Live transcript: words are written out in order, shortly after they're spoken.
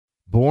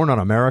Born on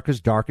America's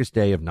darkest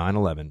day of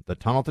 9/11, the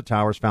Tunnel to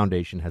Towers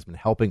Foundation has been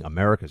helping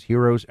America's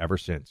heroes ever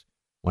since.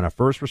 When a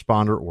first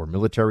responder or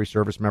military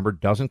service member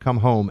doesn't come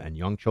home and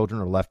young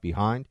children are left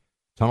behind,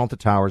 Tunnel to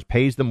Towers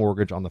pays the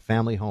mortgage on the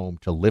family home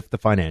to lift the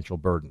financial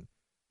burden.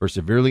 For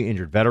severely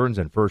injured veterans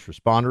and first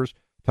responders,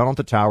 Tunnel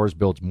to Towers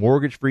builds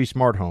mortgage-free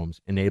smart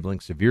homes, enabling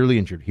severely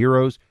injured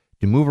heroes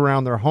to move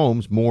around their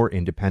homes more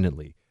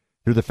independently.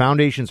 Through the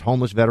Foundation's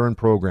Homeless Veteran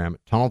Program,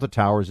 Tunnel to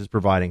Towers is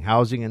providing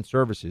housing and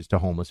services to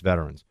homeless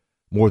veterans.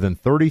 More than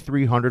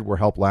 3,300 were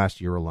helped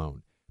last year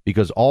alone.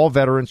 Because all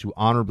veterans who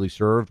honorably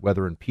served,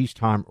 whether in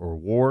peacetime or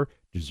war,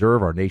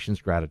 deserve our nation's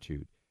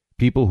gratitude.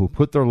 People who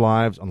put their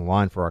lives on the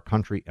line for our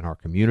country and our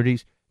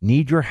communities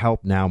need your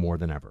help now more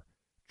than ever.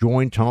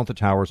 Join Tunnel to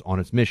Towers on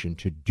its mission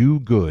to do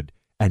good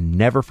and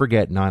never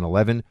forget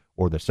 9/11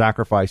 or the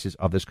sacrifices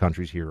of this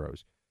country's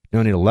heroes.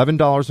 Donate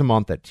 $11 a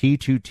month at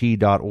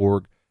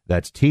T2T.org.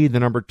 That's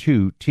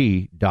T2T.org.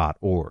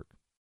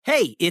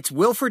 Hey, it's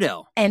Will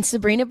Friedle. And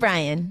Sabrina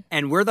Bryan.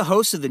 And we're the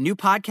hosts of the new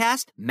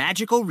podcast,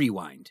 Magical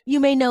Rewind. You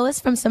may know us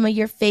from some of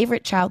your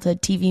favorite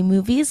childhood TV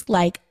movies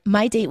like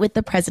My Date with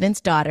the President's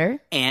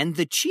Daughter. And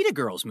the Cheetah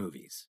Girls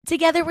movies.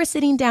 Together, we're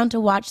sitting down to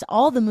watch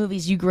all the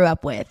movies you grew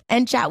up with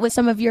and chat with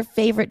some of your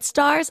favorite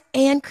stars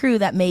and crew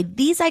that made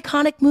these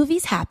iconic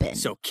movies happen.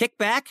 So kick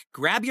back,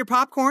 grab your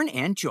popcorn,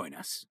 and join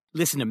us.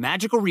 Listen to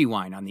Magical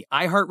Rewind on the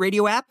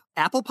iHeartRadio app,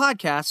 Apple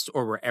Podcasts,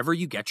 or wherever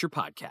you get your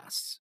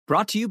podcasts.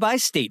 Brought to you by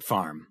State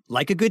Farm.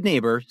 Like a good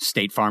neighbor,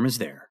 State Farm is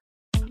there.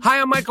 Hi,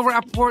 I'm Michael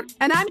Rappaport.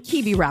 And I'm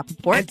Kibi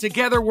Rappaport. And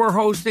together we're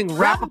hosting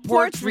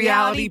Rappaport's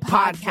Reality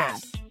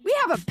Podcast. We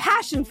have a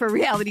passion for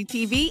reality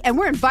TV, and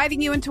we're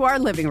inviting you into our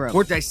living room.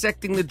 We're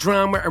dissecting the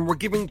drama, and we're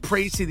giving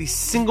praise to the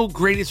single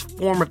greatest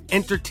form of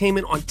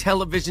entertainment on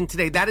television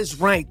today. That is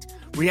right.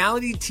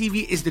 Reality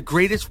TV is the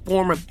greatest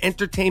form of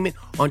entertainment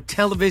on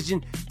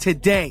television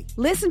today.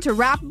 Listen to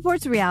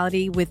Rappaport's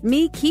Reality with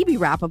me, Kibi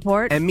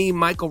Rappaport. And me,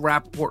 Michael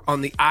Rappaport, on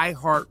the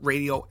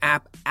iHeartRadio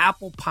app,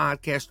 Apple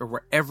Podcast, or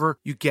wherever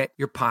you get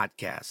your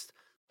podcast.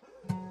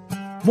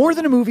 More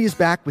Than a Movie is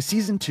back with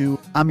Season 2.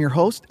 I'm your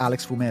host,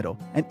 Alex Fumero.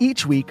 And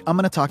each week, I'm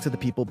going to talk to the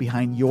people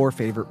behind your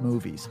favorite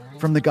movies.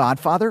 From The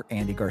Godfather,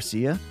 Andy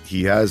Garcia.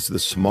 He has the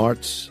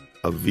smarts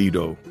of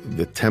Vito,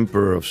 the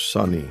temper of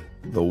Sonny,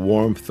 the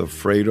warmth of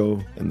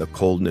Fredo, and the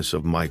coldness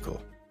of Michael.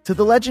 To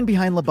the legend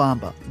behind La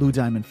Bamba, Lou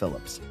Diamond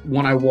Phillips.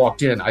 When I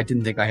walked in, I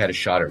didn't think I had a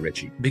shot at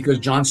Richie because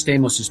John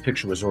Stamos'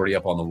 picture was already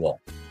up on the wall.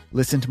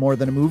 Listen to More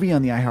Than a Movie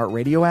on the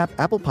iHeartRadio app,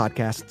 Apple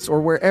Podcasts,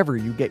 or wherever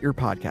you get your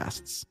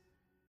podcasts.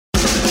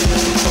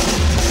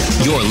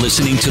 You're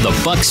listening to the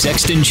Buck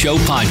Sexton Show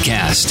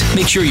podcast.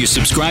 Make sure you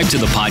subscribe to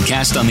the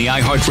podcast on the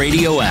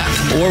iHeartRadio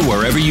app or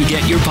wherever you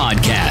get your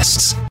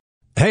podcasts.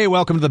 Hey,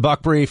 welcome to the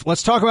Buck Brief.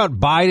 Let's talk about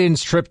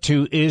Biden's trip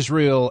to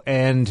Israel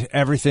and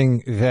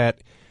everything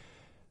that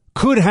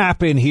could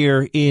happen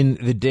here in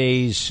the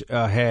days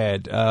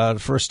ahead.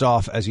 First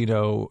off, as you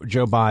know,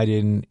 Joe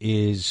Biden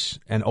is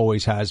and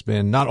always has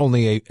been not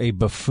only a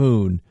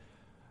buffoon,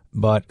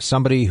 but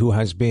somebody who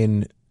has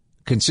been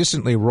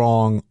consistently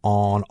wrong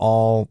on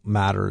all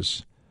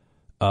matters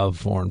of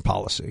foreign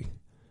policy.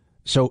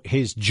 So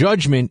his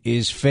judgment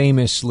is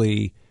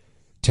famously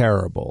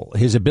terrible.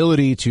 His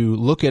ability to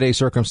look at a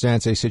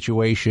circumstance, a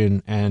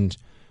situation, and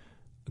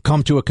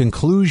come to a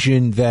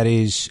conclusion that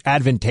is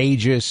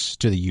advantageous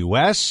to the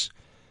U.S.,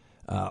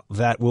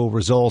 that will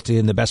result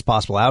in the best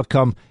possible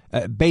outcome.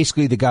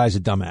 Basically, the guy's a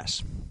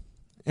dumbass.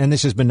 And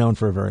this has been known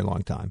for a very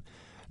long time.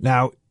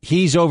 Now,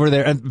 he's over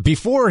there, and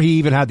before he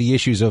even had the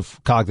issues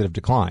of cognitive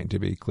decline, to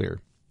be clear.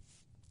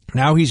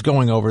 Now he's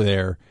going over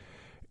there,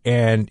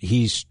 and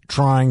he's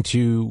trying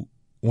to,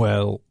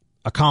 well,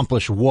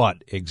 accomplish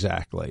what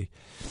exactly?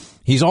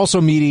 He's also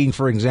meeting,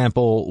 for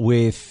example,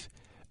 with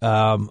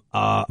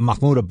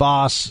Mahmoud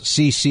Abbas,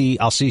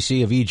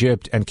 al-Sisi of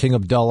Egypt, and King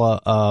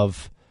Abdullah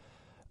of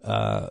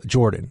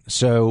Jordan.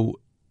 So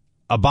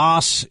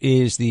Abbas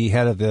is the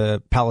head of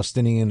the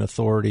Palestinian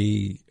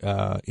Authority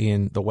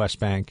in the West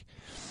Bank.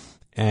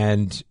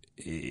 And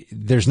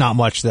there's not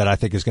much that I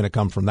think is going to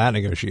come from that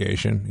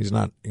negotiation. He's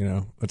not,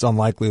 it's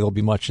unlikely there'll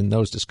be much in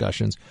those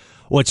discussions.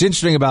 What's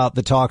interesting about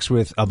the talks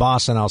with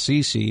Abbas and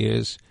al-Sisi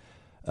is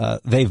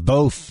they've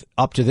both,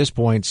 up to this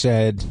point,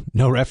 said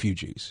no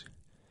refugees.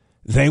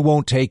 They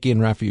won't take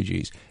in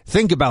refugees.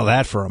 Think about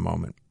that for a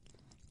moment.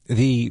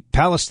 The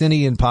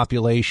Palestinian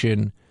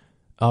population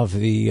of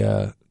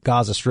the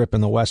Gaza Strip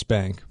and the West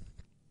Bank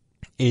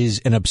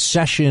is an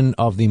obsession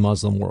of the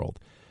Muslim world.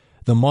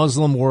 The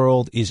Muslim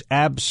world is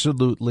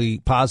absolutely,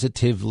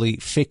 positively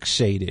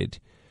fixated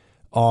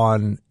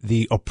on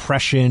the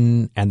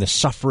oppression and the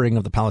suffering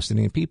of the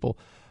Palestinian people.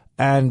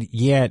 And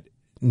yet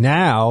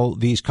now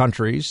these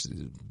countries,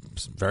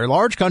 very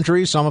large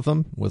countries, some of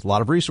them with a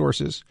lot of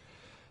resources,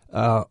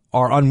 are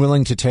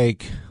unwilling to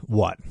take,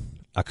 what,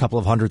 a couple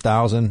of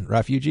 100,000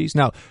 refugees?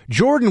 Now,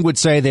 Jordan would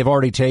say they've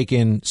already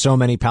taken so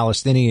many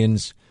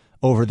Palestinians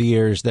over the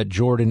years that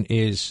Jordan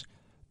is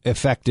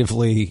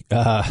effectively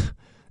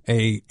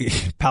a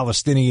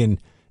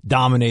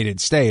Palestinian-dominated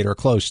state or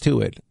close to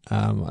it.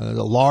 A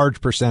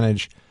large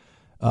percentage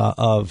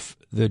of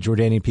the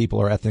Jordanian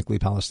people are ethnically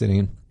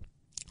Palestinian.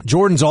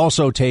 Jordan's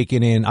also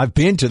taken in, I've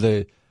been to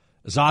the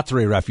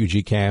Zaatari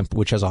refugee camp,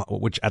 which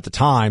at the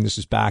time, this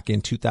is back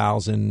in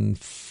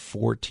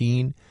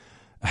 2014,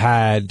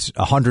 had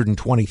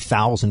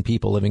 120,000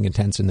 people living in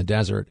tents in the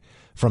desert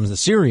from the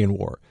Syrian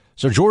war.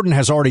 So Jordan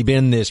has already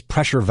been this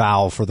pressure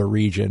valve for the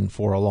region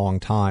for a long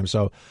time.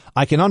 So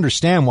I can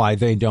understand why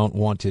they don't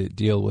want to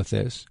deal with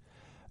this.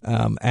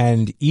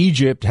 And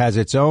Egypt has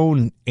its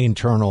own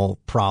internal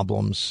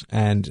problems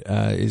and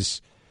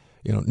is,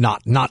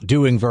 not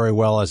doing very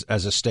well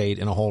as a state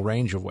in a whole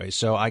range of ways.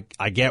 So I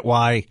get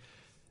why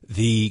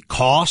the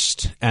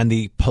cost and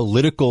the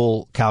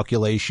political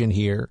calculation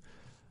here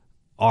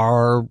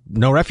are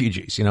no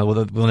refugees.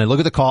 When they look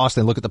at the cost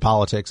and look at the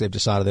politics, they've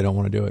decided they don't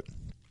want to do it.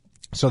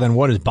 So then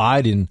what is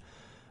Biden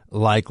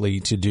likely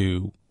to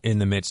do in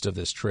the midst of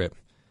this trip?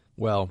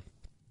 Well,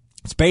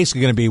 it's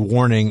basically going to be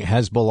warning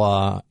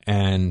Hezbollah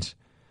and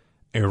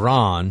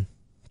Iran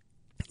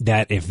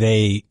that if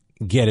they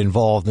get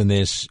involved in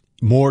this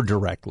more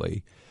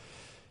directly,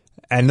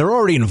 and they're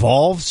already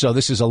involved, so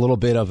this is a little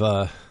bit of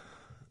a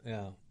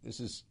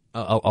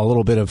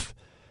little bit of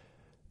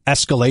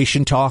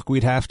escalation talk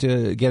we'd have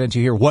to get into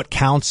here. What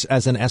counts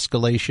as an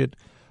escalation?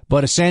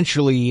 But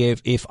essentially,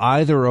 if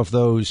either of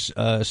those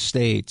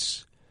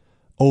states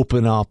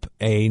open up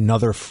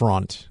another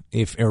front,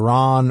 if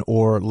Iran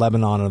or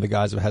Lebanon or the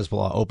guys of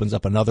Hezbollah opens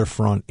up another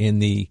front in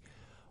the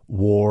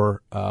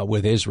war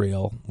with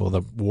Israel,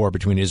 the war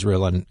between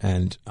Israel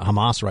and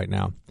Hamas right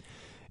now,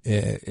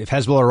 if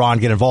Hezbollah or Iran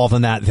get involved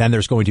in that, then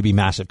there's going to be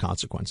massive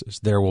consequences.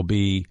 There will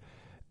be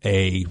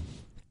a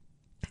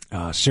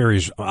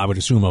series, I would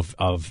assume, of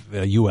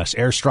U.S.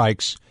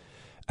 airstrikes,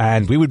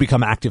 and we would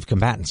become active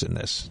combatants in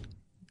this.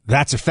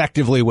 That's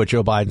effectively what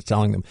Joe Biden's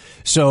telling them.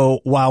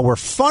 So while we're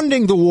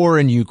funding the war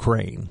in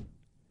Ukraine,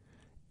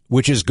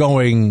 which is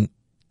going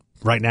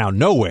right now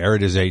nowhere,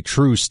 it is a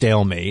true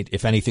stalemate.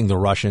 If anything, the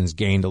Russians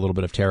gained a little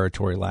bit of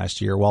territory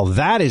last year. While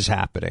that is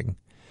happening,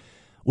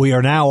 we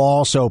are now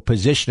also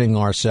positioning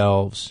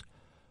ourselves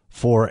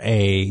for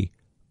a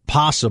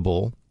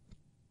possible,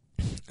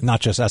 not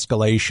just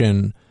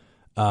escalation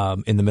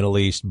in the Middle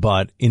East,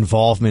 but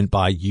involvement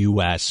by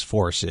U.S.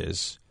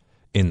 forces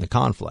in the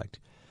conflict.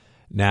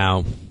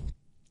 Now,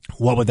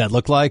 what would that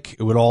look like?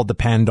 It would all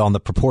depend on the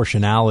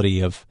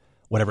proportionality of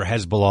whatever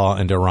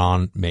Hezbollah and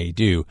Iran may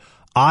do.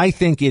 I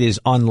think it is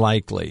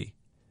unlikely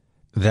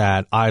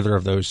that either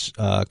of those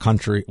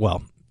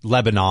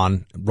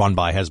Lebanon, run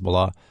by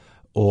Hezbollah,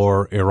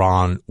 or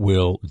Iran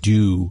will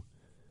do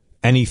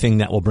anything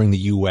that will bring the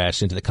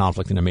U.S. into the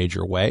conflict in a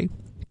major way.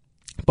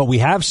 But we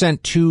have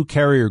sent 2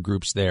 carrier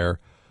groups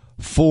there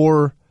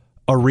for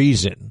a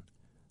reason.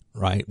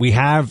 Right. We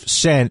have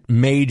sent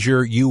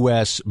major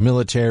U.S.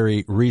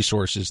 military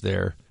resources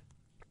there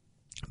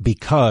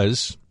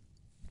because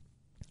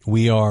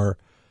we are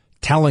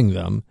telling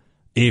them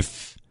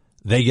if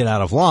they get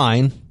out of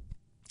line,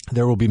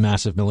 there will be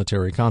massive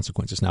military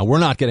consequences. Now, we're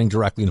not getting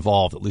directly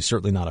involved, at least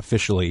certainly not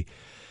officially,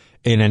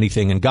 in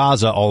anything in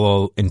Gaza,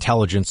 although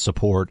intelligence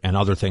support and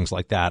other things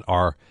like that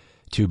are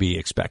to be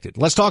expected.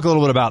 Let's talk a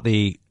little bit about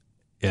the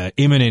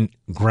imminent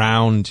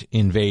ground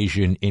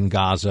invasion in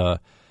Gaza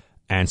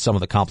and some of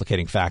the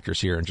complicating factors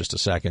here in just a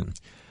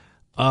second.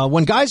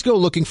 When guys go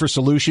looking for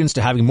solutions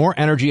to having more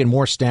energy and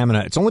more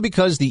stamina, it's only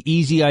because the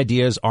easy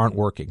ideas aren't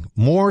working.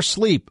 More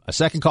sleep, a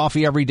second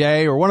coffee every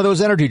day, or one of those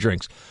energy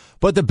drinks.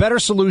 But the better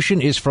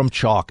solution is from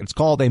Chalk. It's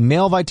called a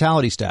Male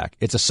Vitality Stack.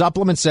 It's a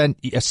supplement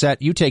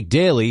set you take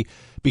daily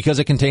because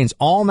it contains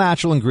all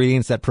natural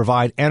ingredients that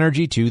provide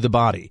energy to the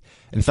body.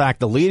 In fact,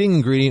 the leading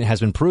ingredient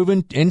has been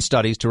proven in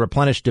studies to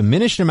replenish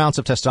diminished amounts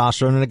of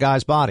testosterone in a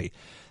guy's body.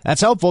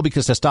 That's helpful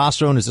because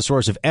testosterone is the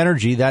source of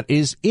energy that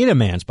is in a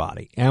man's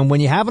body. And when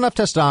you have enough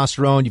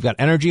testosterone, you've got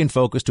energy and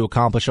focus to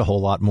accomplish a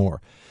whole lot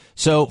more.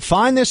 So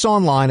find this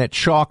online at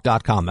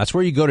chalk.com. That's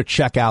where you go to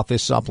check out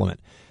this supplement.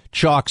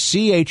 Chalk,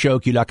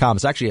 CHOQ.com.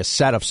 It's actually a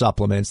set of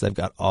supplements. They've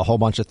got a whole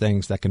bunch of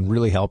things that can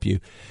really help you.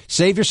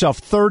 Save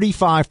yourself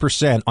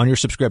 35% on your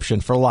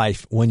subscription for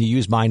life when you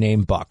use my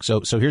name, Buck.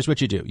 So here's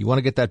what you do. You want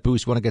to get that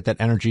boost, you want to get that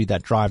energy,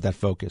 that drive, that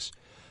focus.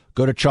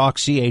 Go to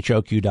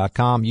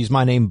ChalkCHOQ.com. Use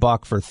my name,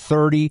 Buck, for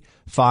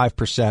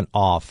 35%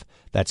 off.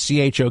 That's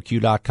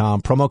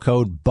CHOQ.com. Promo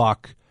code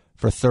BUCK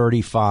for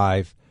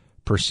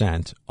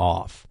 35%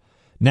 off.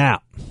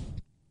 Now,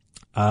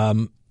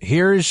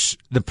 here's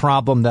the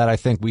problem that I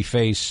think we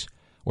face,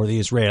 or the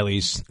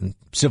Israelis,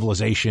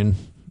 civilization,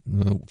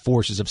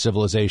 forces of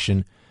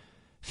civilization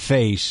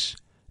face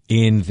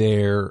in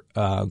their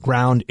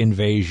ground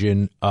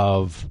invasion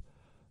of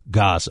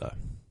Gaza.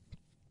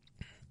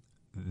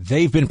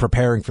 They've been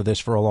preparing for this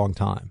for a long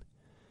time.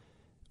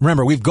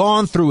 Remember, we've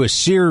gone through a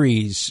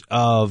series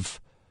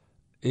of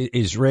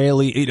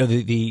Israeli,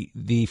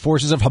 the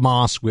forces of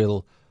Hamas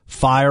will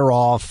fire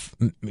off,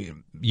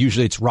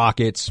 usually it's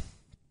rockets,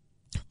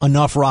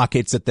 enough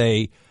rockets that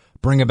they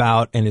bring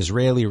about an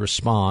Israeli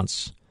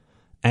response,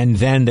 and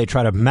then they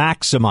try to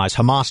maximize,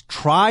 Hamas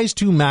tries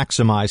to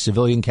maximize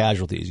civilian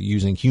casualties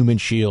using human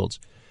shields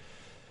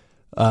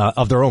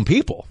of their own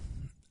people.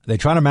 They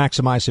try to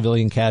maximize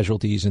civilian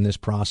casualties in this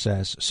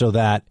process so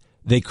that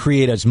they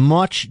create as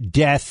much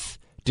death,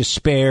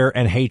 despair,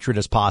 and hatred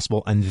as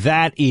possible. And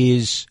that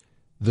is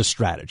the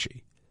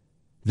strategy.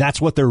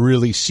 That's what they're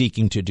really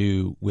seeking to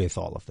do with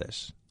all of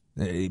this.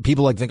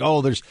 People like think,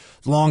 oh, there's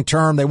long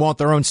term. They want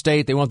their own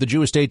state. They want the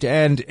Jewish state to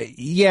end.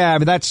 Yeah, I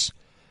mean, that's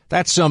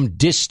some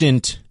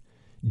distant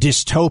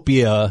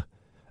dystopia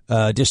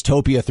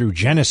through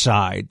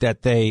genocide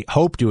that they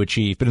hope to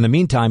achieve. But in the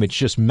meantime, it's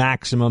just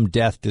maximum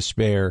death,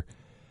 despair,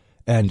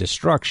 and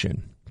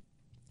destruction.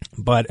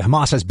 But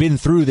Hamas has been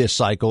through this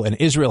cycle, and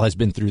Israel has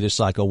been through this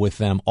cycle with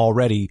them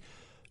already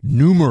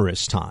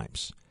numerous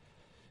times.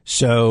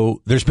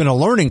 So there's been a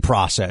learning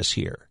process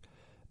here.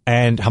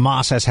 And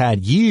Hamas has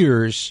had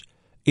years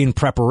in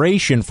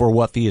preparation for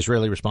what the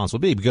Israeli response will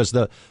be. Because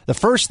the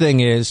first thing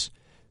is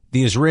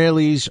the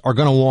Israelis are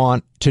going to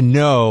want to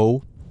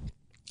know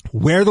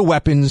where the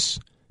weapons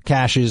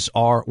caches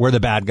are, where the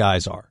bad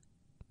guys are.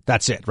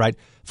 That's it, right?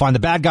 Find the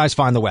bad guys,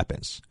 find the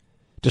weapons.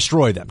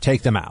 Destroy them,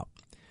 take them out.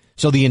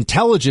 So the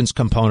intelligence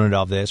component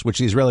of this, which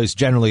the Israelis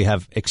generally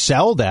have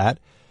excelled at,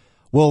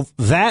 well,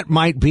 that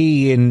might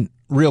be in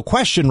real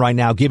question right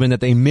now, given that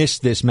they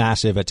missed this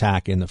massive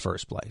attack in the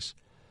first place.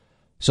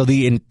 So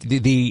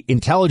the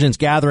intelligence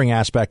gathering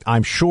aspect,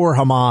 I'm sure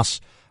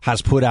Hamas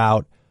has put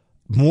out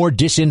more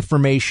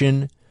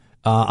disinformation.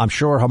 I'm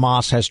sure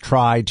Hamas has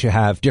tried to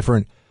have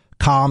different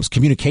comms,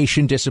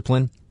 communication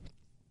discipline,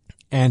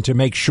 and to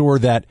make sure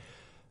that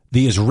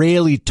the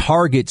Israeli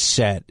target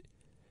set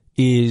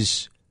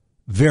is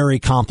very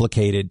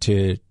complicated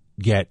to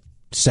get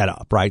set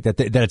up, right? That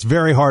it's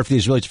very hard for the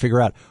Israelis to figure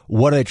out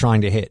what are they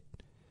trying to hit.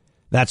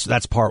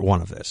 That's part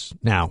one of this.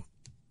 Now,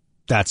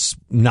 that's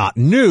not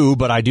new,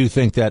 but I do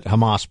think that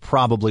Hamas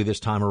probably this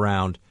time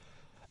around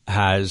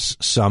has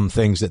some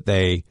things that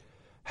they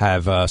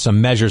have,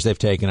 some measures they've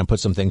taken and put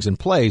some things in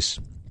place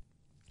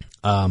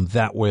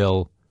that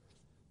will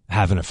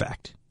have an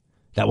effect.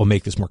 That will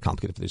make this more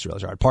complicated for the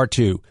Israelis. All right, part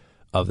two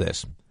of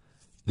this,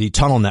 the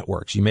tunnel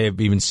networks. You may have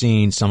even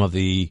seen some of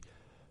the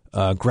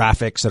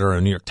graphics that are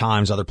in New York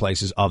Times, other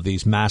places, of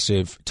these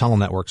massive tunnel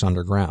networks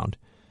underground.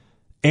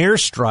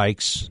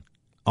 Airstrikes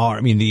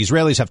the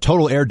Israelis have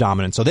total air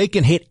dominance, so they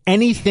can hit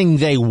anything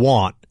they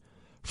want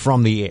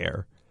from the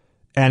air.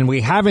 And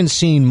we haven't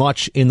seen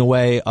much in the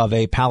way of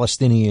a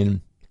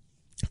Palestinian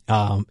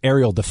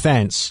aerial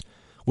defense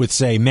with,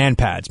 say,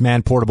 MANPADS,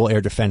 man-portable air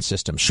defense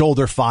systems,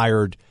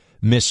 shoulder-fired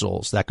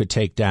missiles that could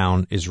take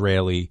down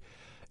Israeli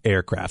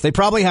aircraft. They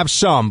probably have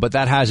some, but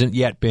that hasn't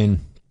yet been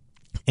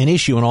an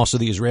issue. And also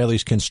the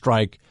Israelis can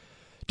strike,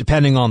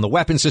 depending on the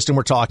weapon system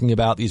we're talking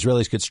about, the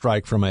Israelis could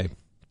strike from a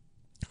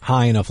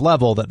high enough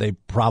level that they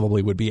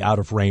probably would be out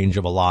of range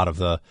of a lot of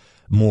the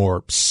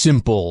more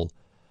simple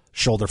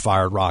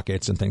shoulder-fired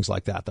rockets and things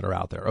like that are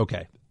out there.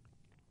 Okay.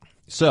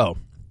 So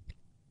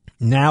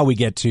now we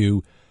get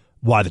to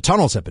why the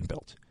tunnels have been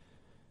built.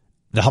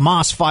 The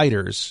Hamas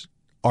fighters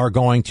are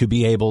going to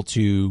be able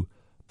to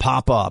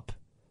pop up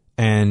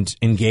and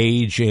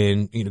engage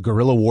in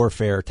guerrilla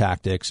warfare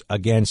tactics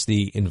against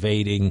the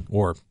invading,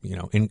 or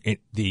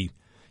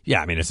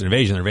it's an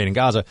invasion. They're invading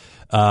Gaza.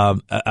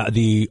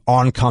 The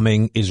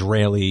oncoming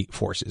Israeli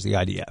forces, the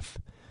IDF.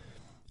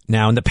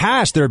 Now, in the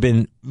past,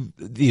 the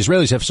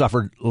Israelis have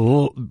suffered,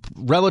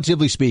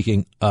 relatively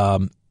speaking,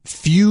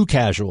 few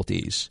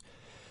casualties.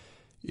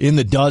 In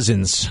the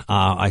dozens,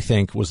 I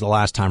think, was the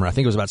last time. I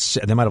think it was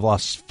they might have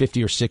lost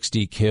 50 or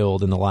 60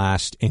 killed in the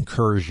last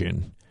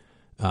incursion,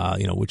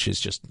 which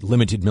is just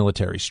limited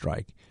military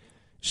strike.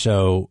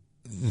 So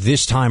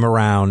this time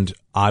around,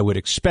 I would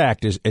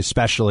expect,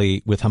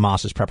 especially with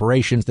Hamas's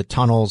preparations, the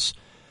tunnels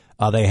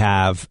they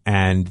have,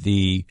 and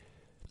the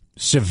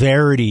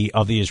severity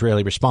of the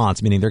Israeli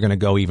response, meaning they're going to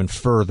go even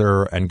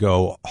further and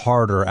go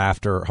harder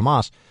after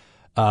Hamas,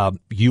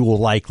 you will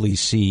likely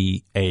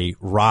see a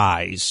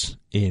rise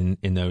in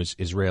those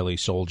Israeli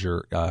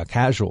soldier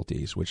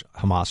casualties, which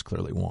Hamas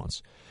clearly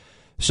wants.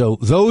 So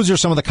those are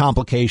some of the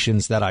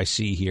complications that I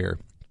see here.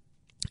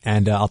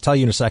 And I'll tell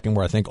you in a second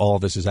where I think all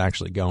of this is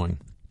actually going.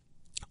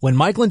 When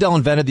Mike Lindell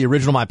invented the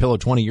original MyPillow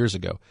 20 years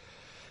ago,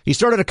 he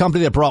started a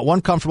company that brought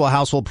one comfortable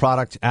household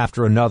product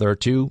after another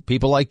to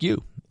people like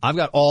you. I've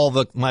got all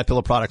the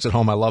MyPillow products at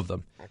home. I love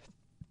them.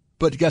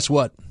 But guess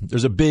what?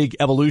 There's a big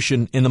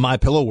evolution in the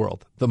MyPillow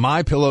world. The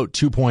MyPillow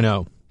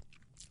 2.0.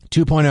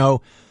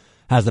 2.0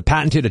 has the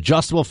patented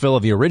adjustable fill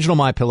of the original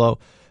MyPillow,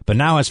 but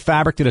now has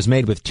fabric that is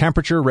made with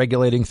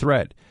temperature-regulating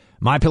thread.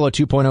 MyPillow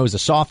 2.0 is the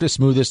softest,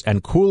 smoothest,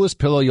 and coolest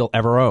pillow you'll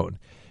ever own.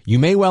 You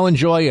may well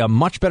enjoy a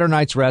much better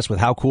night's rest with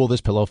how cool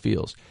this pillow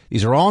feels.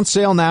 These are on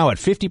sale now at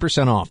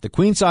 50% off. The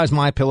queen-size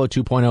MyPillow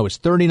 2.0 is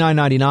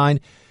 $39.99.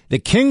 The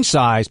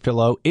king-size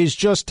pillow is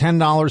just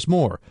 $10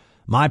 more.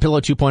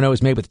 MyPillow 2.0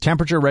 is made with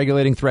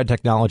temperature-regulating thread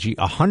technology,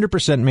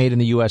 100% made in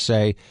the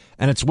USA,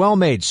 and it's well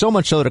made, so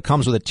much so that it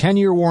comes with a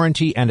 10-year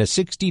warranty and a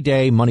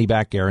 60-day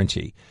money-back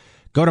guarantee.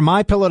 Go to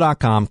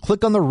MyPillow.com,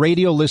 click on the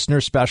radio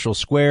listener special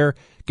square,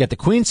 get the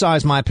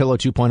queen-size MyPillow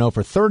 2.0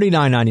 for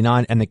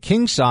 $39.99 and the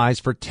king-size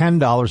for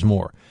 $10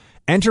 more.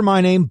 Enter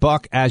my name,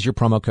 Buck, as your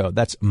promo code.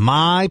 That's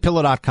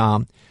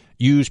MyPillow.com.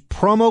 Use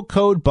promo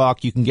code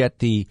Buck. You can get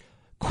the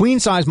queen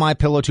size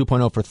MyPillow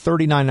 2.0 for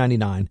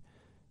 $39.99.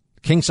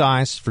 King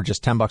size for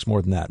just $10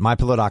 more than that.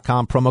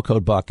 MyPillow.com, promo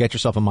code Buck. Get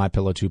yourself a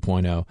MyPillow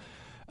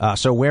 2.0.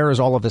 So where is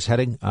all of this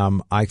heading?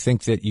 I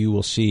think that you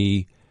will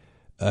see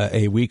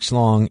a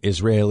weeks-long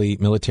Israeli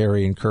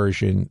military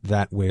incursion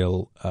that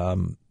will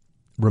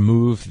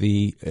remove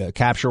the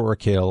capture or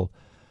kill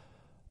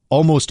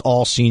almost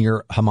all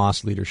senior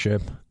Hamas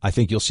leadership. I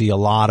think you'll see a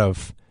lot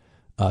of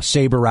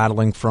saber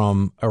rattling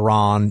from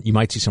Iran. You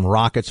might see some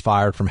rockets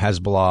fired from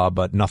Hezbollah,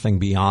 but nothing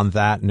beyond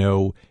that.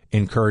 No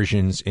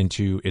incursions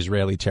into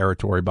Israeli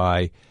territory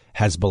by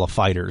Hezbollah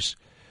fighters.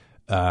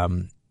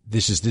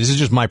 This is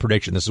just my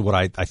prediction. This is what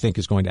I think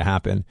is going to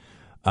happen.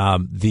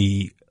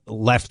 The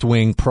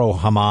left-wing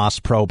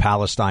pro-Hamas,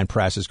 pro-Palestine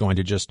press is going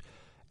to just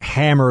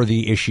hammer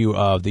the issue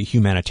of the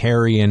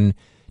humanitarian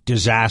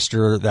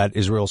disaster that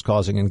Israel's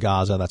causing in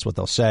Gaza. That's what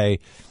they'll say.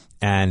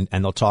 And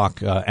they'll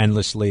talk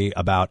endlessly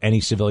about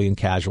any civilian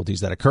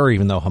casualties that occur,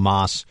 even though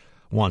Hamas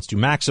wants to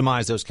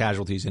maximize those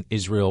casualties and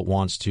Israel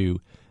wants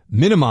to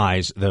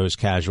minimize those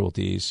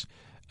casualties.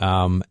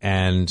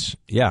 And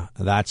yeah,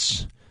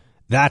 that's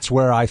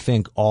where I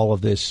think all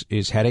of this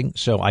is heading.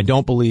 So I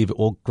don't believe it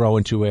will grow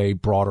into a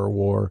broader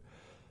war.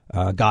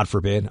 God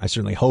forbid. I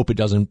certainly hope it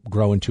doesn't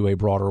grow into a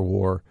broader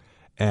war.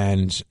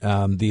 And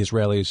the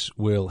Israelis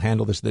will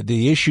handle this.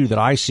 The issue that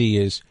I see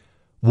is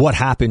what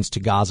happens to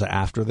Gaza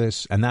after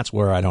this, and that's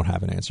where I don't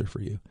have an answer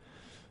for you.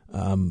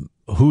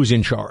 Who's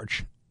in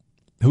charge?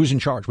 Who's in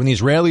charge? When the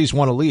Israelis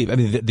want to leave, I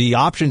mean, the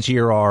options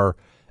here are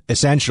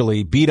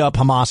essentially beat up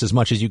Hamas as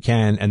much as you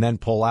can and then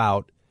pull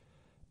out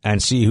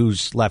and see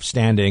who's left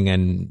standing,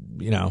 and,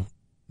 you know,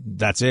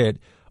 that's it.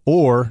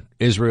 Or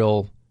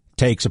Israel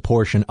takes a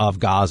portion of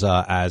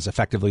Gaza as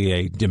effectively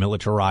a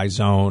demilitarized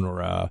zone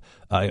or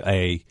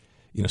a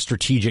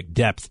strategic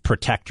depth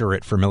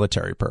protectorate for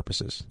military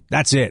purposes.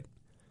 That's it.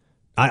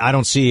 I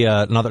don't see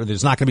another.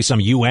 There's not going to be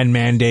some UN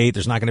mandate.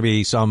 There's not going to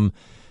be some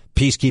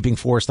peacekeeping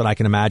force that I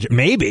can imagine.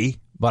 Maybe,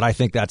 but I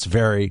think that's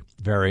very,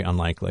 very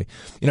unlikely.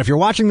 You know, if you're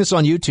watching this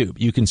on YouTube,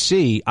 you can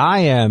see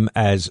I am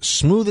as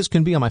smooth as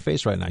can be on my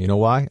face right now. You know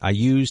why? I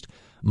used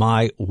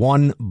my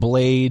one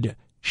blade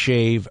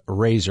shave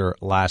razor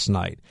last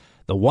night.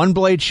 The one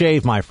blade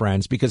shave, my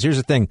friends, because here's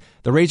the thing.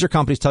 The razor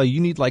companies tell you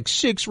need like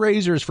 6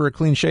 razors for a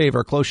clean shave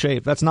or a close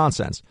shave. That's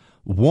nonsense.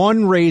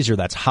 One razor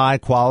that's high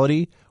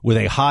quality with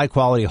a high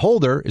quality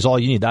holder is all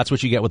you need. That's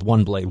what you get with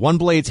one blade. One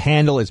blade's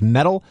handle is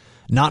metal,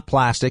 not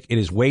plastic. It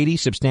is weighty,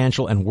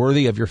 substantial, and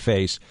worthy of your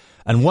face.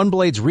 And One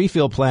Blade's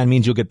refill plan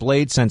means you'll get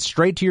blades sent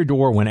straight to your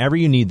door whenever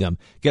you need them.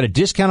 Get a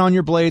discount on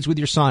your blades with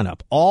your sign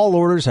up. All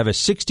orders have a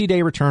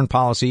 60-day return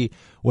policy,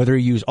 whether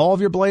you use all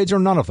of your blades or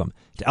none of them.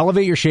 To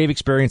elevate your shave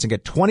experience and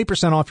get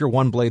 20% off your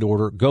One Blade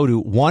order, go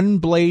to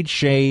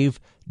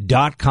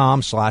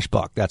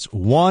onebladeshave.com/buck. That's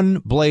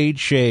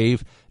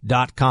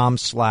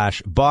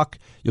onebladeshave.com/buck.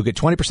 You'll get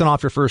 20%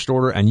 off your first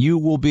order, and you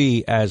will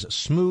be as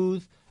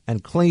smooth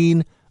and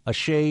clean a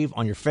shave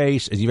on your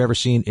face as you've ever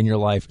seen in your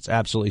life. It's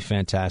absolutely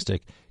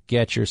fantastic.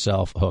 Get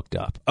yourself hooked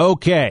up.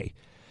 Okay.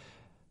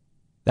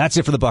 That's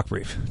it for the Buck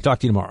Brief. Talk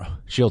to you tomorrow.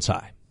 Shields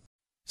high.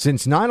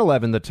 Since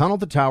 9/11, the Tunnel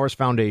to Towers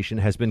Foundation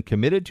has been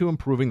committed to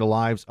improving the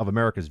lives of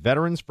America's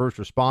veterans, first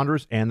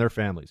responders, and their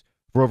families.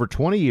 For over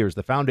 20 years,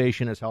 the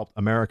foundation has helped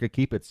America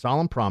keep its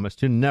solemn promise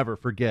to never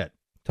forget.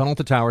 Tunnel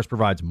to Towers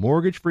provides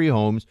mortgage-free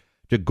homes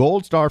to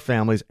Gold Star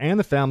families and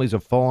the families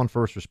of fallen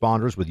first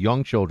responders with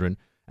young children,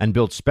 and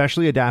builds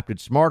specially adapted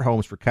smart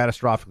homes for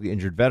catastrophically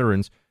injured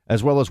veterans,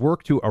 as well as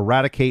work to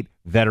eradicate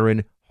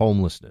veteran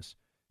homelessness.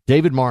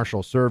 David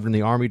Marshall served in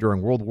the Army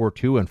during World War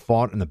II and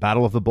fought in the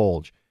Battle of the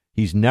Bulge.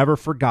 He's never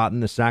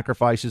forgotten the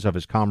sacrifices of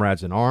his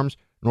comrades in arms,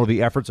 nor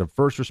the efforts of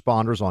first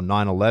responders on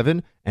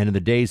 9/11 and in the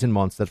days and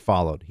months that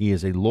followed. He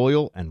is a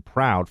loyal and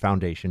proud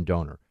foundation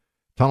donor.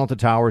 Tunnel to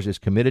Towers is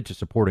committed to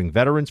supporting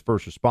veterans,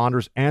 first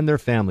responders, and their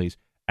families,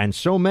 and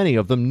so many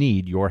of them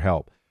need your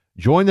help.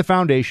 Join the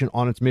foundation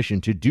on its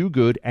mission to do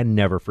good and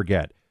never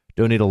forget.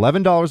 Donate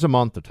 $11 a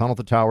month to Tunnel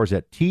to Towers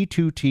at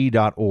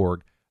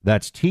T2T.org.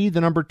 That's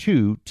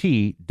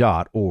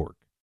T2T.org.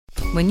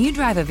 When you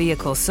drive a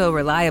vehicle so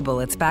reliable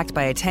it's backed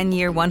by a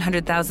 10-year,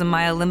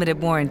 100,000-mile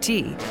limited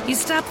warranty, you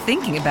stop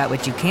thinking about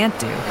what you can't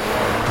do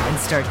and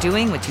start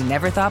doing what you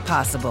never thought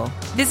possible.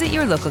 Visit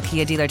your local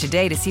Kia dealer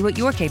today to see what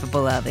you're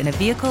capable of in a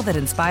vehicle that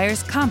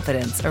inspires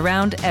confidence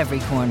around every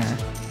corner.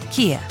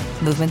 Kia,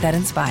 movement that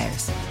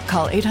inspires.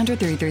 Call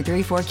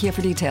 800-333-4KIA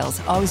for details.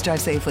 Always drive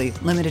safely.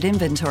 Limited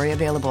inventory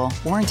available.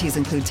 Warranties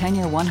include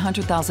 10-year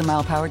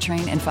 100,000-mile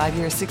powertrain and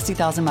 5-year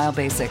 60,000-mile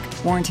basic.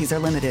 Warranties are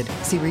limited.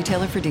 See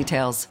retailer for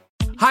details.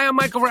 Hi, I'm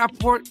Michael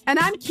Rappaport. And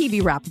I'm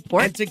Kibi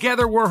Rappaport. And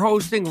together we're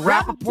hosting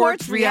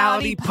Rappaport's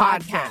Reality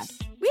Podcast.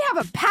 We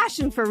have a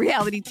passion for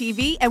reality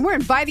TV, and we're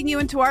inviting you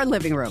into our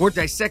living room. We're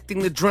dissecting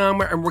the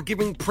drama, and we're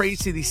giving praise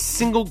to the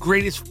single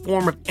greatest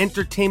form of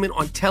entertainment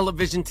on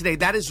television today.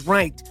 That is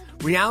right.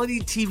 Reality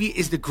TV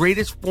is the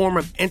greatest form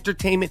of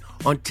entertainment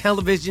on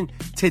television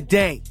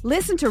today.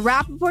 Listen to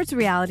Rappaport's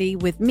Reality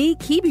with me,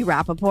 Kibi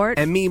Rappaport.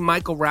 And me,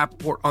 Michael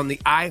Rappaport, on the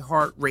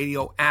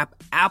iHeartRadio app,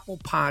 Apple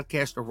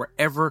Podcast, or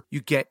wherever you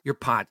get your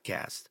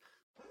podcast.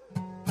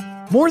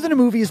 More Than a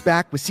Movie is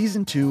back with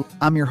Season 2.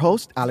 I'm your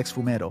host, Alex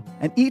Fumero.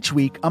 And each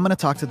week, I'm going to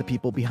talk to the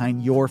people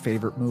behind your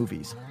favorite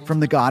movies. From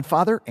The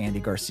Godfather,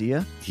 Andy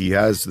Garcia. He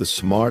has the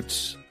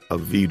smarts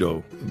of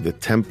Vito, the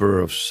temper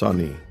of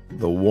Sonny,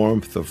 the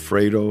warmth of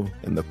Fredo,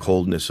 and the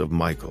coldness of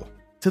Michael.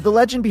 To the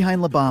legend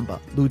behind La Bamba,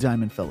 Lou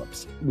Diamond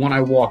Phillips. When I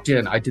walked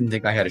in, I didn't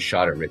think I had a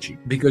shot at Richie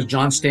because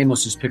John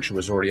Stamos' picture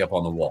was already up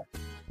on the wall.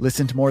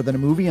 Listen to More Than a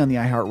Movie on the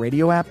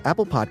iHeartRadio app,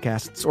 Apple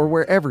Podcasts, or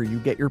wherever you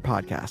get your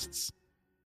podcasts.